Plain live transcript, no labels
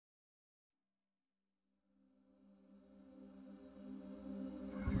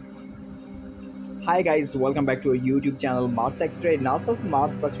Hi guys, welcome back to our YouTube channel Mars Xray. NASA's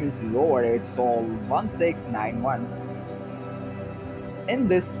Mars Perseverance rover at Sol 1691. In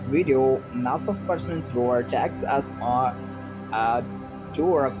this video, NASA's Perseverance rover takes us on a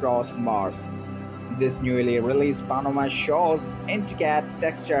tour across Mars. This newly released panorama shows intricate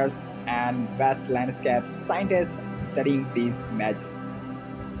textures and vast landscapes. Scientists studying these images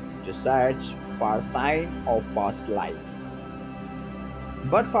to search for signs of past life.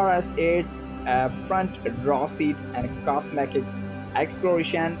 But for us, it's a front row seat and cosmic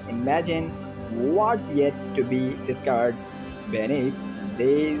exploration. Imagine what's yet to be discovered beneath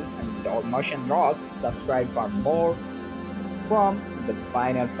these and Martian rocks. Subscribe for more from the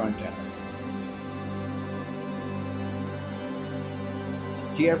final frontier.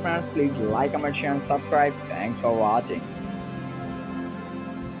 Dear friends, please like, comment, share, and subscribe. Thanks for watching.